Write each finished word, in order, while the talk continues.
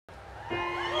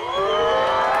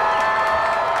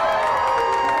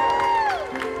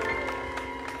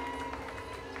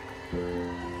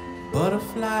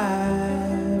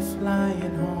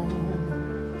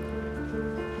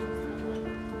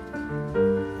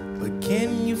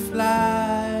Can you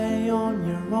fly on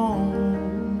your own?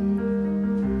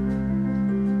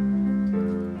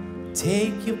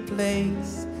 Take your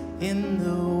place in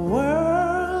the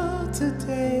world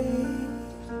today.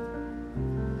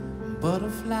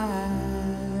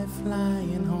 Butterfly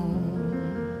flying home.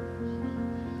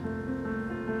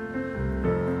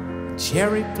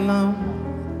 Cherry plum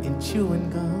and chewing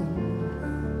gum.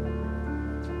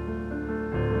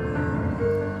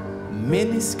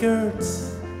 Mini skirts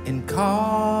and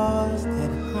cars that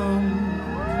hum.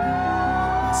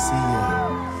 I see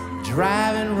you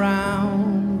driving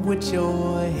round with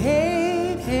your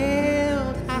head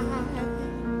held high.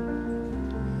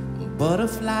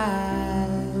 Butterfly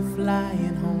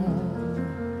flying home.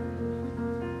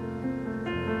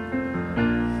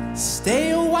 Stay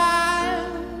a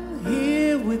while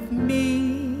here with me,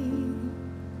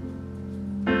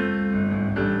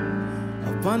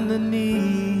 up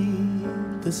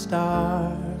underneath the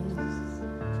stars.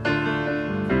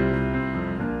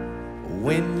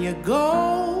 When you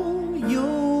go,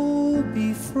 you'll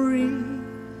be free,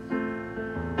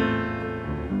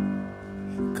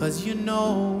 'cause you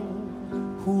know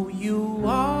who you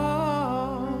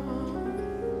are.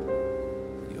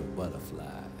 You're a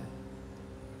butterfly.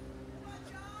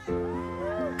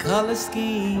 Color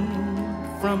scheme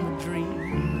from a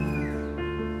dream.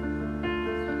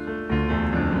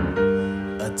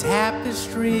 A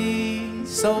tapestry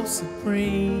so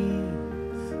supreme.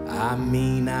 I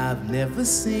mean, I've never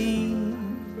seen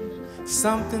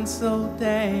something so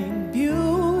dang beautiful,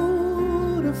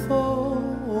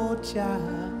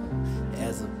 child,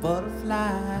 as a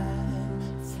butterfly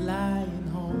flying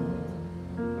home.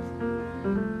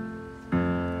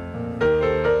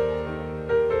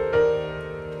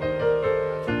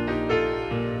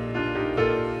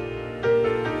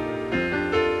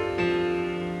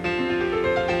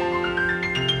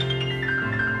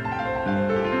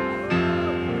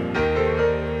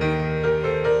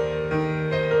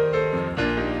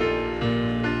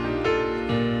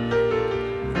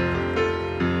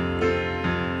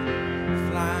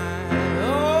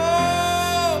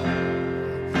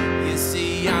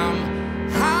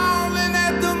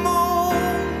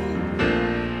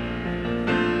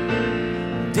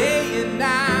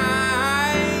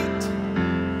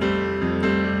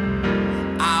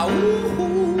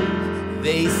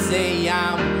 They say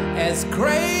I'm as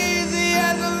crazy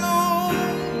as a loon,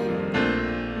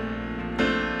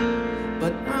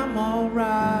 but I'm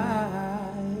alright,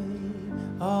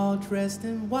 all dressed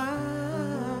in white.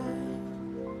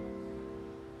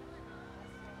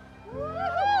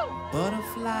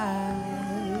 Butterfly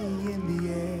in the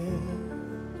air.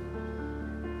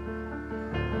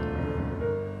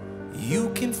 You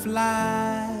can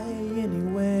fly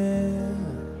anywhere,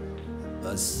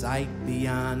 a sight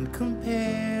beyond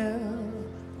compare,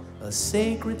 a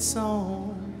sacred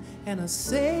song and a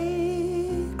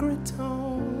sacred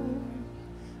tone,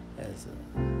 as a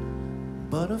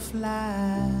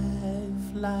butterfly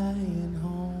flying home.